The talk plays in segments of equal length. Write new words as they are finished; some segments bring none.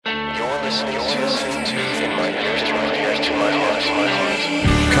Come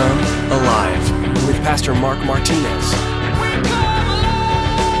Alive with Pastor Mark Martinez.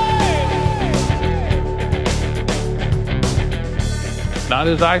 Not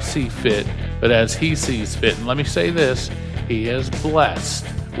as I see fit, but as he sees fit. And let me say this, he is blessed.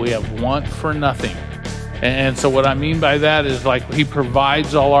 We have want for nothing. And so what I mean by that is like he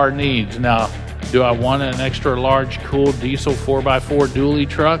provides all our needs. Now, do I want an extra large, cool diesel 4x4 dually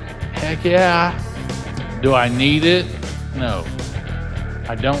truck? Heck yeah. Do I need it? No,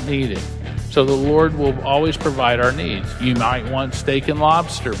 I don't need it. So the Lord will always provide our needs. You might want steak and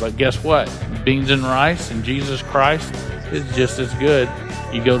lobster, but guess what? Beans and rice and Jesus Christ is just as good.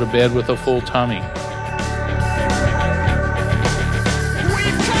 You go to bed with a full tummy.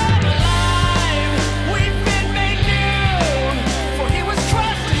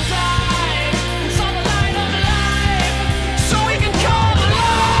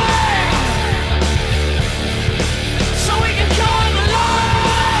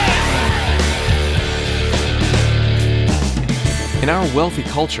 In our wealthy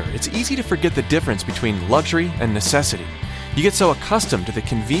culture, it's easy to forget the difference between luxury and necessity. You get so accustomed to the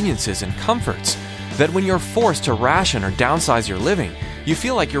conveniences and comforts that when you're forced to ration or downsize your living, you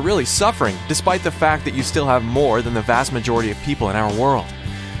feel like you're really suffering despite the fact that you still have more than the vast majority of people in our world.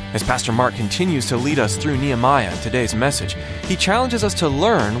 As Pastor Mark continues to lead us through Nehemiah in today's message, he challenges us to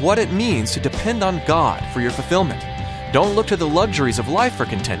learn what it means to depend on God for your fulfillment. Don't look to the luxuries of life for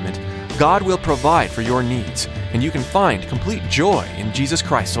contentment. God will provide for your needs, and you can find complete joy in Jesus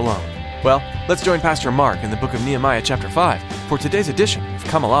Christ alone. Well, let's join Pastor Mark in the book of Nehemiah chapter 5 for today's edition of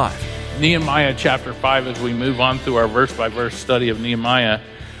Come Alive. Nehemiah chapter 5, as we move on through our verse-by-verse study of Nehemiah,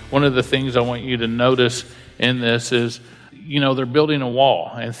 one of the things I want you to notice in this is, they're building a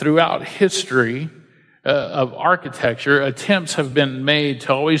wall. And throughout history of architecture, attempts have been made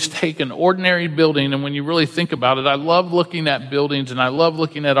to always take an ordinary building, and when you really think about it, I love looking at buildings and I love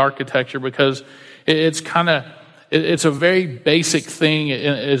looking at architecture because it's a very basic thing,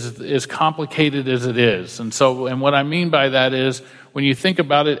 as complicated as it is. And what I mean by that is, when you think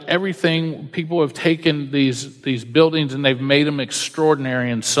about it, people have taken these buildings and they've made them extraordinary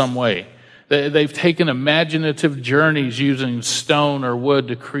in some way. They've taken imaginative journeys using stone or wood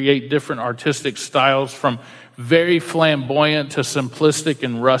to create different artistic styles, from very flamboyant to simplistic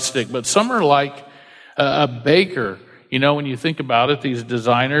and rustic. But some are like a baker. When you think about it, these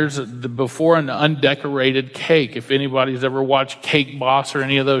designers, before an undecorated cake, if anybody's ever watched Cake Boss or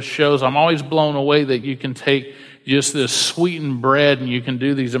any of those shows, I'm always blown away that you can take just this sweetened bread and you can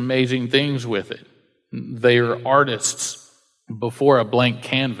do these amazing things with it. They are artists before a blank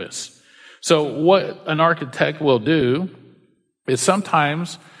canvas. So what an architect will do is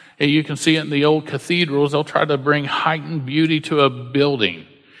sometimes, you can see it in the old cathedrals, they'll try to bring heightened beauty to a building.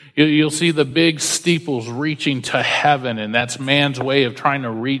 You'll see the big steeples reaching to heaven, and that's man's way of trying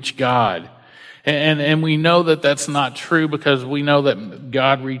to reach God. And we know that that's not true, because we know that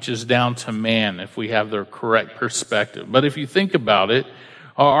God reaches down to man if we have the correct perspective. But if you think about it,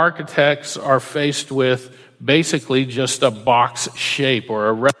 our architects are faced with basically just a box shape or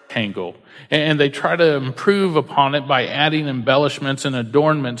a rectangle. And they try to improve upon it by adding embellishments and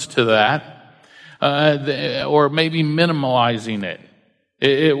adornments to that, or maybe minimalizing it.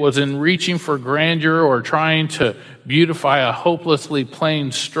 It was in reaching for grandeur or trying to beautify a hopelessly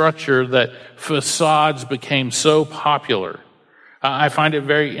plain structure that facades became so popular. I find it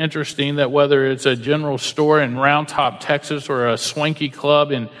very interesting that whether it's a general store in Round Top, Texas, or a swanky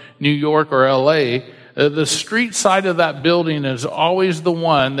club in New York or LA, the street side of that building is always the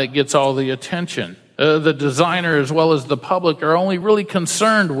one that gets all the attention. The designer as well as the public are only really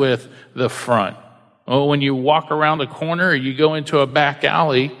concerned with the front. Well, when you walk around a corner or you go into a back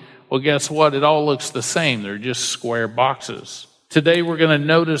alley, well, guess what? It all looks the same. They're just square boxes. Today we're going to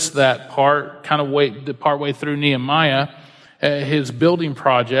notice that partway through Nehemiah, his building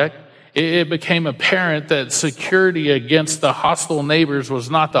project. It became apparent that security against the hostile neighbors was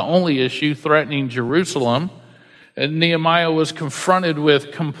not the only issue threatening Jerusalem. And Nehemiah was confronted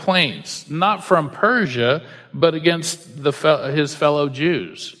with complaints, not from Persia, but against his fellow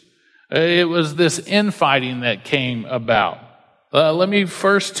Jews. It was this infighting that came about. Let me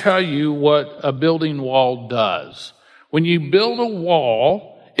first tell you what a building wall does. When you build a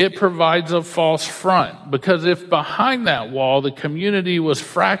wall, it provides a false front, because if behind that wall the community was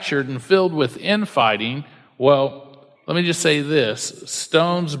fractured and filled with infighting, well, let me just say this: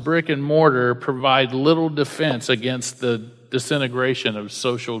 stones, brick, and mortar provide little defense against the disintegration of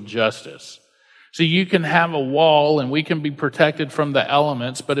social justice. So you can have a wall and we can be protected from the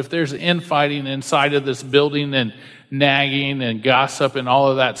elements, but if there's infighting inside of this building, then nagging and gossip and all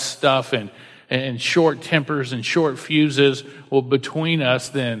of that stuff and short tempers and short fuses between us,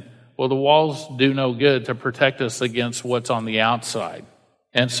 then, the walls do no good to protect us against what's on the outside.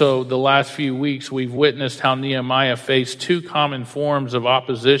 And so the last few weeks, we've witnessed how Nehemiah faced two common forms of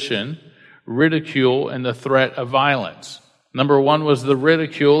opposition: ridicule and the threat of violence. Number one was the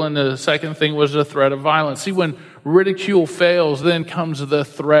ridicule, and the second thing was the threat of violence. See, when ridicule fails, then comes the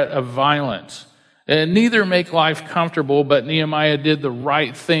threat of violence. And neither make life comfortable, but Nehemiah did the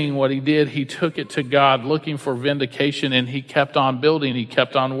right thing. What he did, he took it to God looking for vindication, and he kept on building, he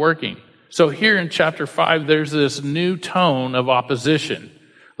kept on working. So here in chapter 5, there's this new tone of opposition.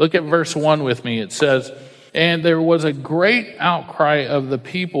 Look at verse 1 with me. It says, "And there was a great outcry of the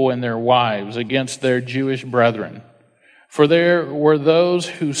people and their wives against their Jewish brethren. For there were those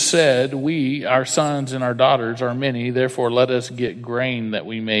who said, 'We, our sons and our daughters, are many, therefore let us get grain that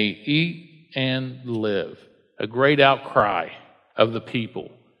we may eat and live.'" A great outcry of the people.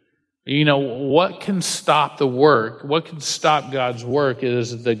 You know, what can stop the work? What can stop God's work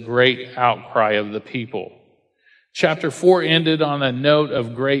is the great outcry of the people. Chapter 4 ended on a note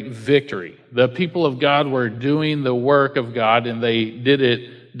of great victory. The people of God were doing the work of God, and they did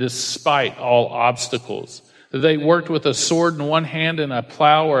it despite all obstacles. They worked with a sword in one hand and a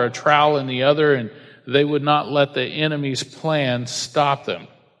plow or a trowel in the other, and they would not let the enemy's plan stop them.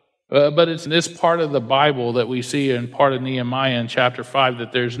 But it's in this part of the Bible that we see in part of Nehemiah in chapter 5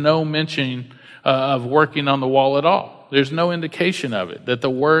 that there's no mention of working on the wall at all. There's no indication of it, that the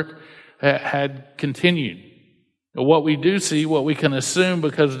work had continued. What we do see, what we can assume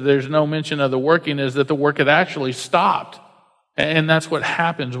because there's no mention of the working, is that the work had actually stopped. And that's what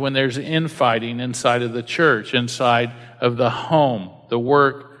happens when there's infighting inside of the church, inside of the home. The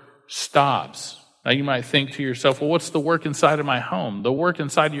work stops. Now you might think to yourself, well, what's the work inside of my home? The work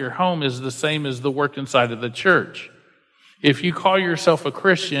inside of your home is the same as the work inside of the church. If you call yourself a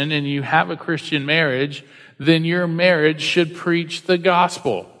Christian and you have a Christian marriage, then your marriage should preach the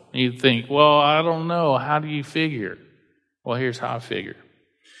gospel. You'd think, well, I don't know. How do you figure? Well, here's how I figure.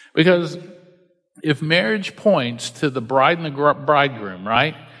 Because if marriage points to the bride and the bridegroom,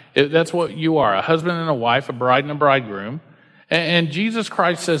 right? That's what you are, a husband and a wife, a bride and a bridegroom. And Jesus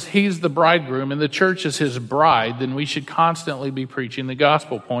Christ says he's the bridegroom and the church is his bride, then we should constantly be preaching the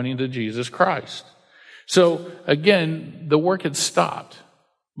gospel, pointing to Jesus Christ. So again, the work had stopped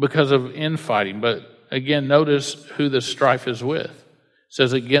because of infighting. But again, notice who the strife is with. It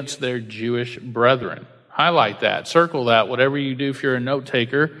says against their Jewish brethren. Highlight that, circle that, whatever you do if you're a note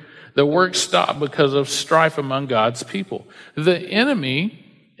taker. The work stopped because of strife among God's people. The enemy,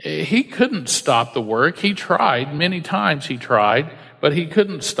 he couldn't stop the work. He tried, many times he tried, but he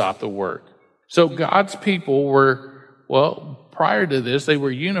couldn't stop the work. So God's people were, prior to this, they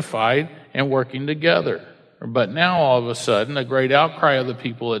were unified and working together. But now all of a sudden, a great outcry of the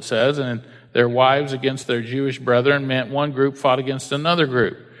people, it says, and their wives against their Jewish brethren meant one group fought against another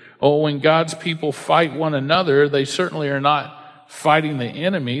group. When God's people fight one another, they certainly are not fighting the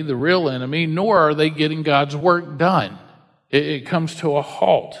enemy, the real enemy, nor are they getting God's work done. It comes to a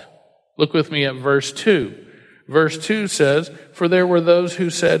halt. Look with me at verse 2. Verse 2 says, "For there were those who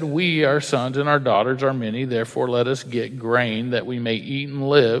said, 'We, our sons and our daughters, are many, therefore let us get grain that we may eat and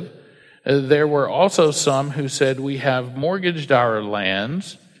live.' There were also some who said, 'We have mortgaged our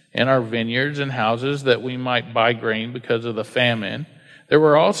lands and our vineyards and houses that we might buy grain because of the famine.' There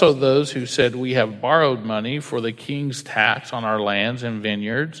were also those who said, 'We have borrowed money for the king's tax on our lands and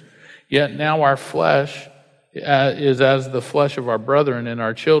vineyards. Yet now our flesh is as the flesh of our brethren and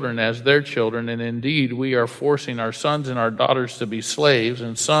our children as their children. And indeed, we are forcing our sons and our daughters to be slaves.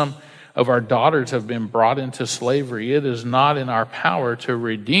 And some of our daughters have been brought into slavery. It is not in our power to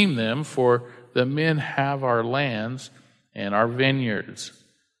redeem them, for the men have our lands and our vineyards."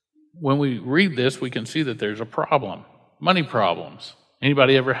 When we read this, we can see that there's a problem. Money problems.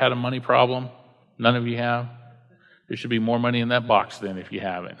 Anybody ever had a money problem? None of you have? There should be more money in that box then if you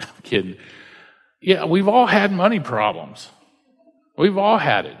haven't. I'm kidding. Yeah, we've all had money problems. We've all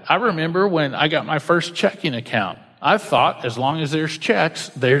had it. I remember when I got my first checking account. I thought as long as there's checks,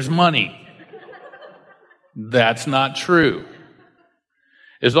 there's money. That's not true.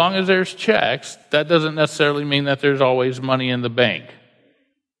 As long as there's checks, that doesn't necessarily mean that there's always money in the bank.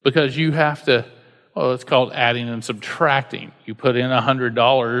 Because you have to, it's called adding and subtracting. You put in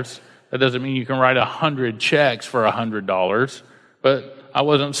 $100. That doesn't mean you can write 100 checks for $100. But I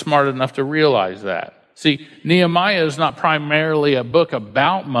wasn't smart enough to realize that. See, Nehemiah is not primarily a book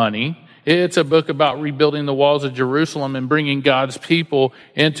about money. It's a book about rebuilding the walls of Jerusalem and bringing God's people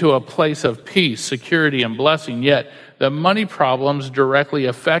into a place of peace, security, and blessing. Yet the money problems directly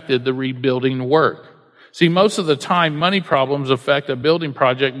affected the rebuilding work. See, most of the time, money problems affect a building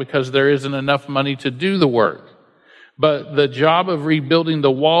project because there isn't enough money to do the work. But the job of rebuilding the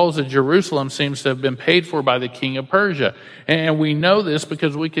walls of Jerusalem seems to have been paid for by the king of Persia. And we know this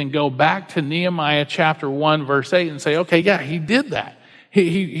because we can go back to Nehemiah chapter 1, verse 8 and say, okay, yeah, he did that.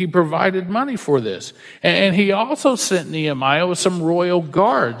 He provided money for this. And he also sent Nehemiah with some royal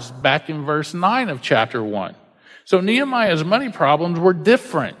guards back in verse 9 of chapter 1. So Nehemiah's money problems were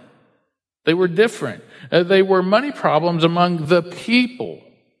different. They were different. They were money problems among the people.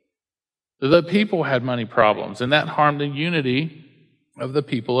 The people had money problems, and that harmed the unity of the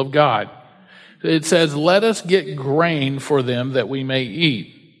people of God. It says, let us get grain for them that we may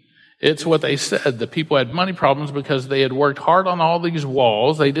eat. It's what they said. The people had money problems because they had worked hard on all these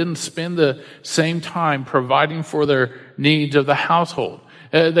walls. They didn't spend the same time providing for their needs of the household.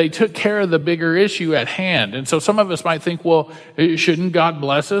 They took care of the bigger issue at hand. And so some of us might think, well, shouldn't God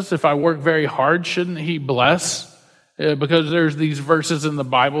bless us? If I work very hard, shouldn't he bless? Because there's these verses in the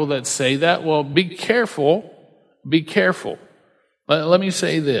Bible that say that. Well, be careful. Be careful. Let me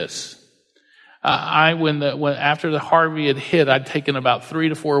say this. After the Harvey had hit, I'd taken about 3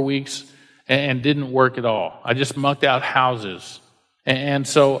 to 4 weeks and didn't work at all. I just mucked out houses. And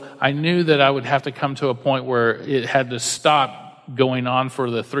so I knew that I would have to come to a point where it had to stop going on for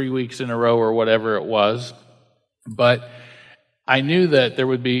the 3 weeks in a row or whatever it was. But I knew that there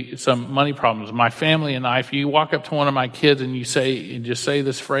would be some money problems. My family and I, if you walk up to one of my kids and just say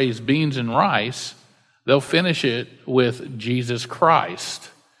this phrase, beans and rice, they'll finish it with Jesus Christ.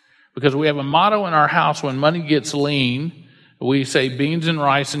 Because we have a motto in our house: when money gets lean, we say beans and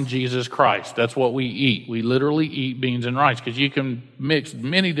rice and Jesus Christ. That's what we eat. We literally eat beans and rice because you can mix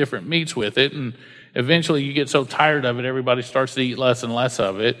many different meats with it, and eventually you get so tired of it, everybody starts to eat less and less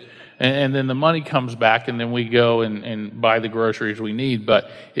of it. And then the money comes back, and then we go and buy the groceries we need.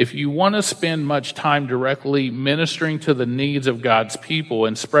 But if you want to spend much time directly ministering to the needs of God's people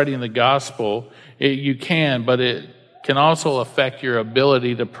and spreading the gospel, you can, but it can also affect your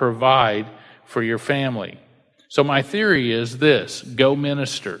ability to provide for your family. So my theory is this: go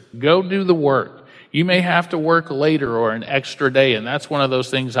minister. Go do the work. You may have to work later or an extra day, and that's one of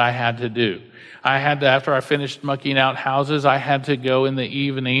those things I had to do. I had to, after I finished mucking out houses, I had to go in the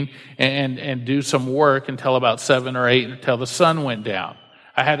evening and do some work until about 7 or 8 until the sun went down.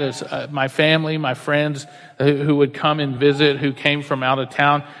 I had my family, my friends who would come and visit, who came from out of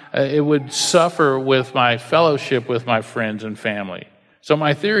town, it would suffer with my fellowship with my friends and family. So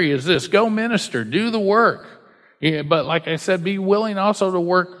my theory is this: go minister, do the work. Yeah, but like I said, be willing also to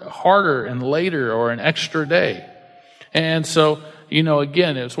work harder and later or an extra day. And so,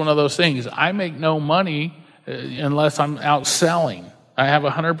 again, it's one of those things. I make no money unless I'm out selling. I have a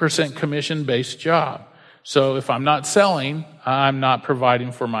 100% commission-based job. So if I'm not selling, I'm not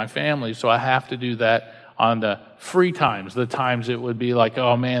providing for my family. So I have to do that on the free times, the times it would be like,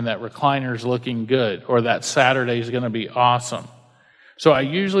 oh man, that recliner's looking good, or that Saturday's going to be awesome. So I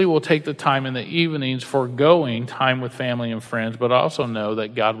usually will take the time in the evenings foregoing time with family and friends, but also know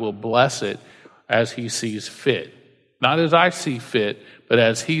that God will bless it as he sees fit. Not as I see fit, but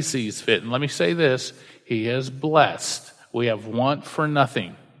as he sees fit. And let me say this: he is blessed. We have want for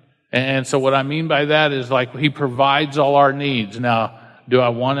nothing. And so what I mean by that is, like, he provides all our needs. Now, do I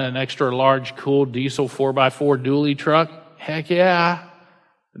want an extra large, cool diesel 4x4 dually truck? Heck yeah.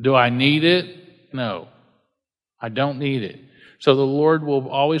 Do I need it? No, I don't need it. So the Lord will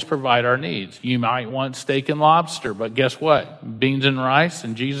always provide our needs. You might want steak and lobster, but guess what? Beans and rice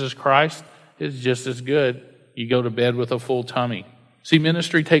and Jesus Christ is just as good. You go to bed with a full tummy. See,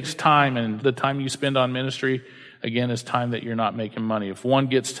 ministry takes time, and the time you spend on ministry, again, is time that you're not making money. If one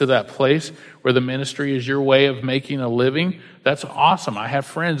gets to that place where the ministry is your way of making a living, that's awesome. I have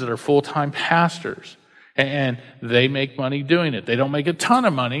friends that are full-time pastors, and they make money doing it. They don't make a ton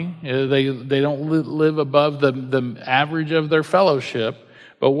of money. They don't live above the average of their fellowship,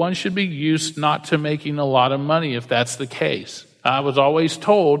 but one should be used not to making a lot of money if that's the case. I was always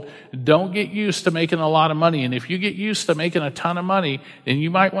told, don't get used to making a lot of money. And if you get used to making a ton of money, then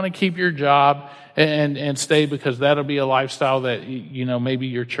you might want to keep your job and stay, because that'll be a lifestyle that, maybe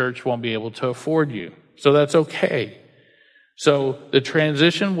your church won't be able to afford you. So that's okay. So the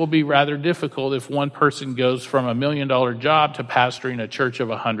transition will be rather difficult if one person goes from $1 million job to pastoring a church of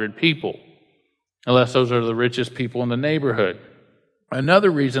 100 people, unless those are the richest people in the neighborhood.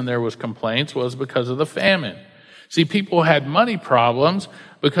 Another reason there was complaints was because of the famine. See, people had money problems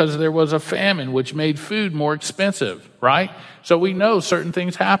because there was a famine, which made food more expensive, right? So we know certain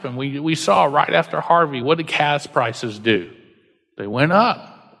things happen. We saw right after Harvey, what did gas prices do? They went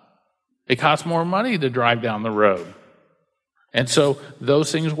up. It cost more money to drive down the road. And so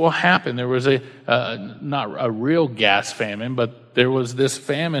those things will happen. There was not a real gas famine, but there was this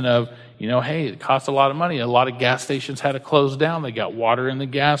famine of, hey, it cost a lot of money. A lot of gas stations had to close down. They got water in the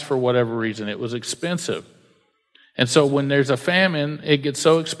gas for whatever reason. It was expensive. And so when there's a famine, it gets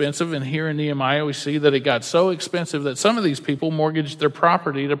so expensive. And here in Nehemiah, we see that it got so expensive that some of these people mortgaged their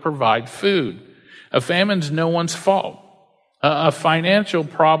property to provide food. A famine's no one's fault. Financial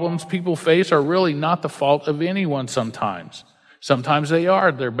problems people face are really not the fault of anyone sometimes. Sometimes they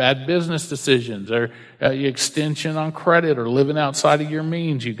are. They're bad business decisions. They're extension on credit or living outside of your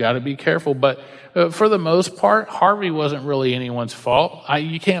means. You've got to be careful. But for the most part, Harvey wasn't really anyone's fault.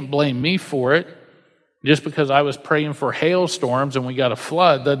 You can't blame me for it. Just because I was praying for hailstorms and we got a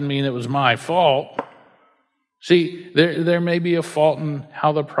flood doesn't mean it was my fault. See, there may be a fault in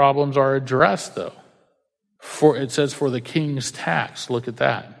how the problems are addressed, though. It says for the king's tax. Look at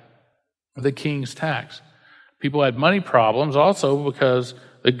that. The king's tax. People had money problems also because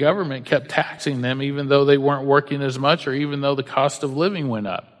the government kept taxing them even though they weren't working as much or even though the cost of living went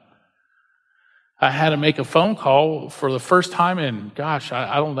up. I had to make a phone call for the first time in,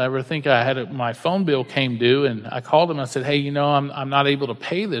 I don't ever think I had it. My phone bill came due, and I called him. I said, hey, I'm not able to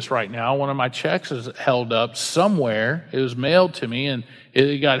pay this right now. One of my checks is held up somewhere. It was mailed to me, and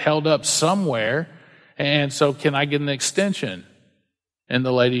it got held up somewhere. And so can I get an extension? And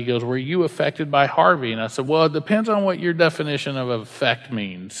the lady goes, were you affected by Harvey? And I said, well, it depends on what your definition of affect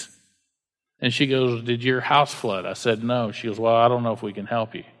means. And she goes, did your house flood? I said, no. She goes, well, I don't know if we can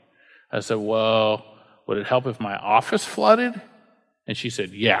help you. I said, well, would it help if my office flooded? And she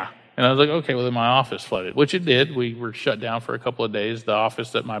said, yeah. And I was like, okay, well, then my office flooded, which it did. We were shut down for a couple of days. The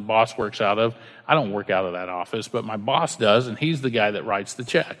office that my boss works out of, I don't work out of that office, but my boss does, and he's the guy that writes the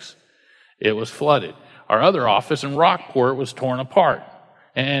checks. It was flooded. Our other office in Rockport was torn apart.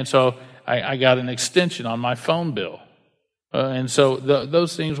 And so I got an extension on my phone bill. And so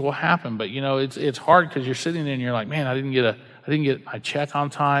those things will happen. But, it's hard because you're sitting there and you're like, man, I didn't get my check on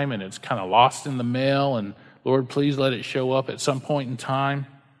time, and it's kind of lost in the mail, and Lord, please let it show up at some point in time.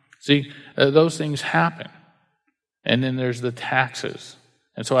 See, those things happen. And then there's the taxes.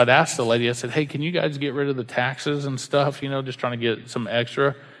 And so I'd asked the lady, I said, hey, can you guys get rid of the taxes and stuff, just trying to get some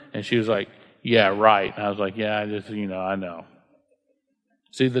extra? And she was like, yeah, right. And I was like, yeah, I know.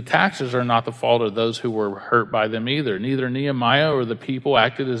 See, the taxes are not the fault of those who were hurt by them either. Neither Nehemiah or the people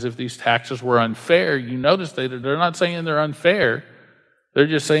acted as if these taxes were unfair. You notice they're not saying they're unfair. They're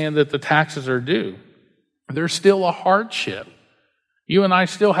just saying that the taxes are due. There's still a hardship. You and I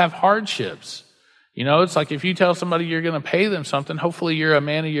still have hardships. It's like if you tell somebody you're going to pay them something, hopefully you're a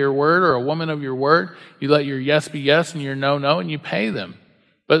man of your word or a woman of your word. You let your yes be yes and your no, no, and you pay them.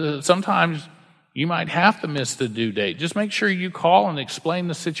 But sometimes you might have to miss the due date. Just make sure you call and explain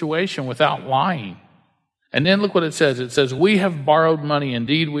the situation without lying. And then look what it says. It says, we have borrowed money.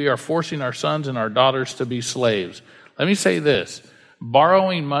 Indeed, we are forcing our sons and our daughters to be slaves. Let me say this.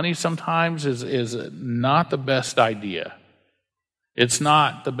 Borrowing money sometimes is not the best idea. It's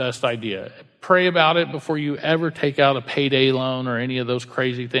not the best idea. Pray about it before you ever take out a payday loan or any of those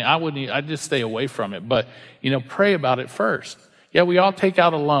crazy things. I'd just stay away from it. But, pray about it first. Yeah, we all take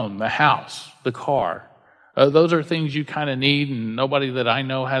out a loan, the house, the car. Those are things you kind of need, and nobody that I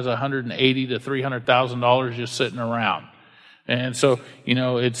know has $180,000 to $300,000 just sitting around. And so,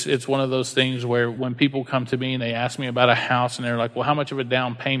 it's one of those things where when people come to me and they ask me about a house and they're like, well, how much of a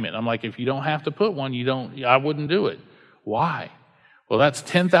down payment? I'm like, if you don't have to put one, I wouldn't do it. Why? Well, that's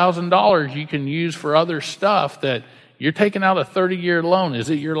 $10,000 you can use for other stuff that you're taking out a 30-year loan. Is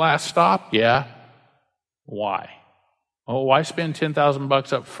it your last stop? Yeah. Why? Oh, why spend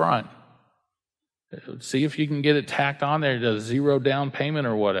 $10,000 up front? See if you can get it tacked on there to 0 down payment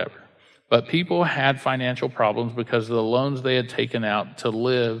or whatever. But people had financial problems because the loans they had taken out to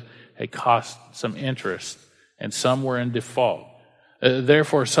live had cost some interest, and some were in default.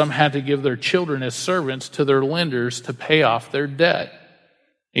 Therefore, some had to give their children as servants to their lenders to pay off their debt.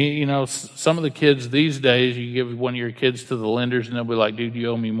 Some of the kids these days, you give one of your kids to the lenders and they'll be like, dude, you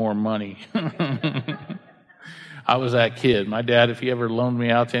owe me more money. I was that kid. My dad, if he ever loaned me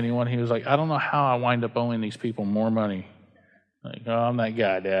out to anyone, he was like, I don't know how I wind up owing these people more money. Like, oh, I'm that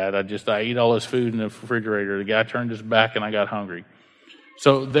guy, Dad. I eat all this food in the refrigerator. The guy turned his back and I got hungry.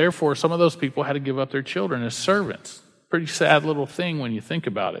 So therefore, some of those people had to give up their children as servants. Pretty sad little thing when you think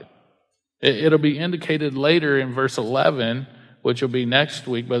about it. It'll be indicated later in verse 11, which will be next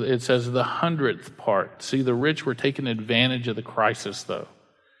week, but it says the 100th part. See, the rich were taking advantage of the crisis, though.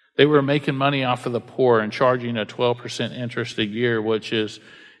 They were making money off of the poor and charging a 12% interest a year,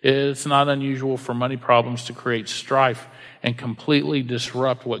 it's not unusual for money problems to create strife and completely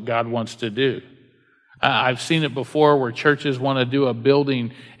disrupt what God wants to do. I've seen it before where churches want to do a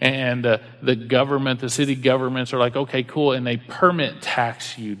building and the government, the city governments are like, okay, cool, and they permit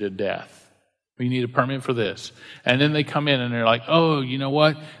tax you to death. You need a permit for this. And then they come in and they're like, oh, you know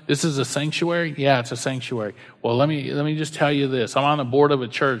what? This is a sanctuary? Yeah, it's a sanctuary. Well, let me just tell you this. I'm on the board of a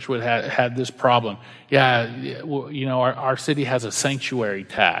church that had this problem. Yeah, well, you know, our city has a sanctuary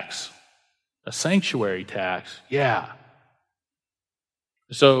tax. A sanctuary tax? Yeah.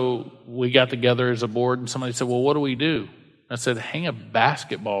 So we got together as a board and somebody said, well, what do we do? I said, hang a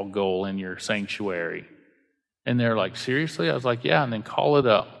basketball goal in your sanctuary. And they're like, seriously? I was like, yeah, and then call it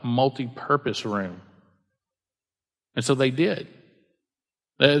a multi-purpose room. And so they did.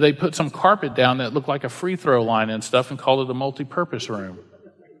 They put some carpet down that looked like a free throw line and stuff and called it a multi-purpose room.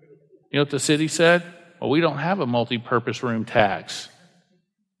 You know what the city said? Well, we don't have a multi-purpose room tax.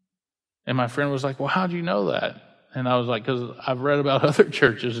 And my friend was like, well, how'd you know that? And I was like, because I've read about other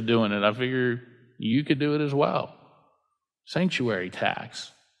churches doing it. I figure you could do it as well. Sanctuary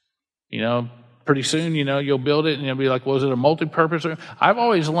tax. You know, pretty soon, you know, you'll build it and you'll be like, was it a multi-purpose room? I've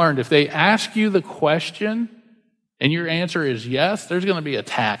always learned if they ask you the question and your answer is yes, there's going to be a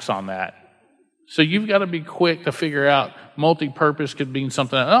tax on that. So you've got to be quick to figure out multi-purpose could mean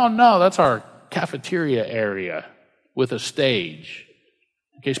something. Oh, no, that's our cafeteria area with a stage.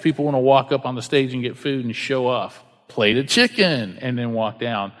 In case people want to walk up on the stage and get food and show off. Plate of chicken and then walk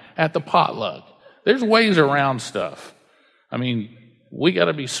down at the potluck. There's ways around stuff. I mean, we got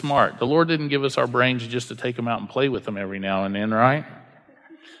to be smart. The Lord didn't give us our brains just to take them out and play with them every now and then, right?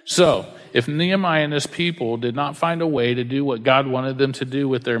 So, if Nehemiah and his people did not find a way to do what God wanted them to do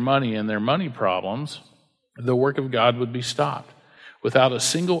with their money and their money problems, the work of God would be stopped without a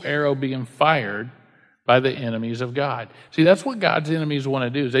single arrow being fired by the enemies of God. See, that's what God's enemies want to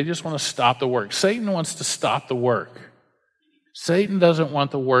do, is they just want to stop the work. Satan wants to stop the work. Satan doesn't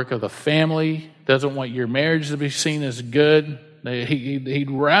want the work of the family, doesn't want your marriage to be seen as good. He'd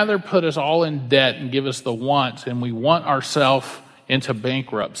rather put us all in debt and give us the wants, and we want ourselves into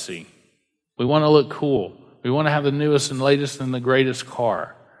bankruptcy. We want to look cool. We want to have the newest and latest and the greatest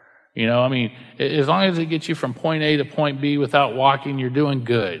car. You know, I mean, as long as it gets you from point A to point B without walking, you're doing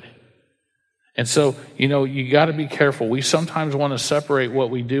good. And so, you know, you got to be careful. We sometimes want to separate what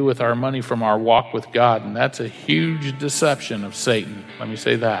we do with our money from our walk with God, and that's a huge deception of Satan. Let me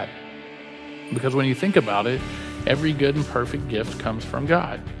say that. Because when you think about it, every good and perfect gift comes from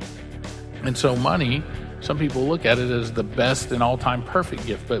God. And so money, some people look at it as the best and all-time perfect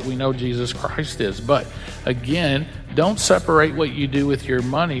gift, but we know Jesus Christ is. But again, don't separate what you do with your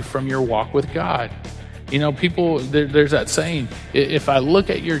money from your walk with God. You know, people, there's that saying, if I look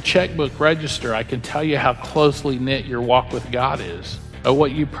at your checkbook register, I can tell you how closely knit your walk with God is.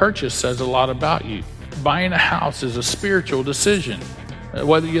 What you purchase says a lot about you. Buying a house is a spiritual decision,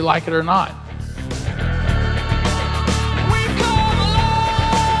 whether you like it or not.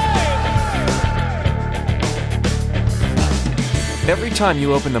 Every time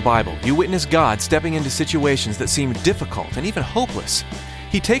you open the Bible, you witness God stepping into situations that seem difficult and even hopeless.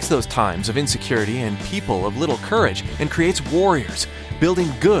 He takes those times of insecurity and people of little courage and creates warriors, building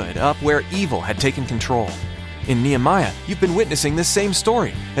good up where evil had taken control. In Nehemiah, you've been witnessing this same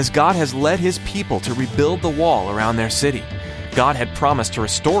story as God has led his people to rebuild the wall around their city. God had promised to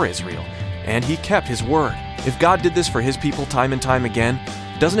restore Israel, and he kept his word. If God did this for his people time and time again,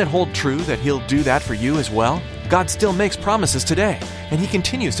 doesn't it hold true that he'll do that for you as well? God still makes promises today, and he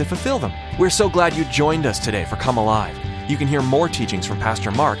continues to fulfill them. We're so glad you joined us today for Come Alive. You can hear more teachings from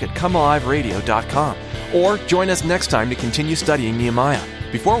Pastor Mark at comealiveradio.com, or join us next time to continue studying Nehemiah.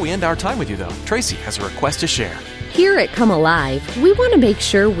 Before we end our time with you, though, Tracy has a request to share. Here at Come Alive, we want to make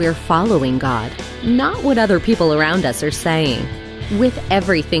sure we're following God, not what other people around us are saying. With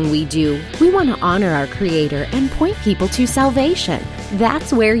everything we do, we want to honor our Creator and point people to salvation.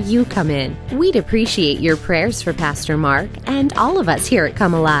 That's where you come in. We'd appreciate your prayers for Pastor Mark and all of us here at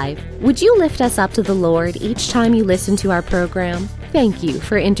Come Alive. Would you lift us up to the Lord each time you listen to our program? Thank you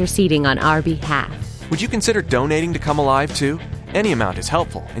for interceding on our behalf. Would you consider donating to Come Alive too? Any amount is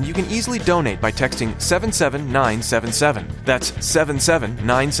helpful, and you can easily donate by texting 77977. That's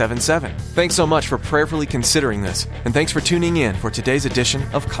 77977. Thanks so much for prayerfully considering this, and thanks for tuning in for today's edition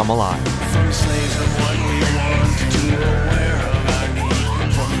of Come Alive.